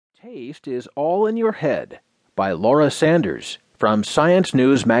Taste is All in Your Head by Laura Sanders from Science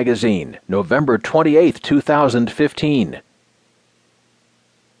News Magazine, November 28, 2015.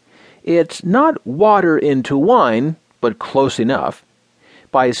 It's not water into wine, but close enough.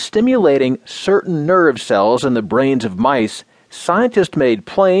 By stimulating certain nerve cells in the brains of mice, scientists made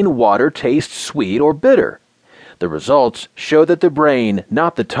plain water taste sweet or bitter. The results show that the brain,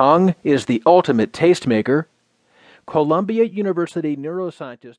 not the tongue, is the ultimate tastemaker. Columbia University neuroscientist